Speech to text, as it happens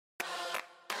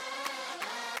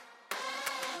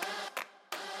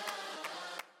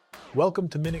Welcome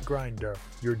to Minute Grinder,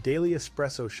 your daily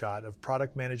espresso shot of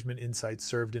product management insights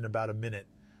served in about a minute.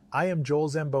 I am Joel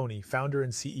Zamboni, founder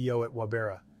and CEO at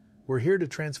Wabera. We're here to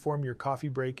transform your coffee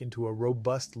break into a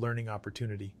robust learning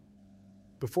opportunity.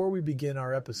 Before we begin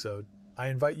our episode, I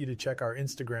invite you to check our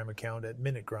Instagram account at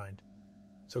Minute Grind.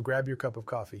 So grab your cup of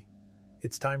coffee.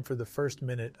 It's time for the first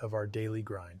minute of our daily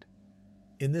grind.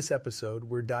 In this episode,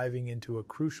 we're diving into a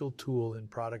crucial tool in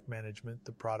product management,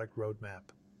 the product roadmap.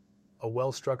 A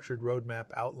well-structured roadmap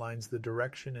outlines the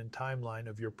direction and timeline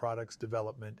of your product's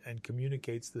development and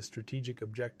communicates the strategic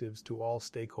objectives to all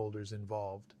stakeholders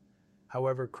involved.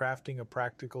 However, crafting a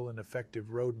practical and effective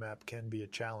roadmap can be a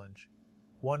challenge.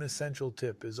 One essential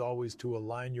tip is always to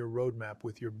align your roadmap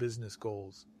with your business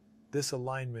goals. This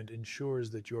alignment ensures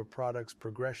that your product's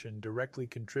progression directly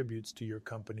contributes to your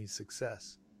company's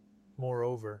success.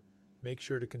 Moreover, make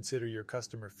sure to consider your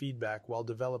customer feedback while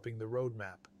developing the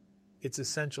roadmap. It's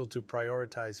essential to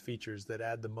prioritize features that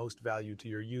add the most value to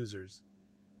your users.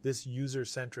 This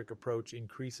user-centric approach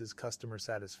increases customer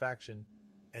satisfaction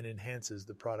and enhances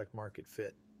the product market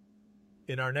fit.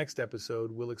 In our next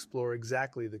episode, we'll explore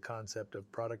exactly the concept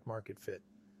of product market fit,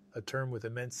 a term with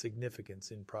immense significance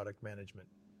in product management.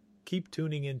 Keep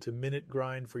tuning in to Minute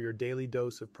Grind for your daily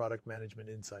dose of product management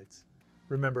insights.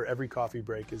 Remember, every coffee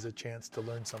break is a chance to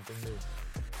learn something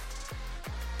new.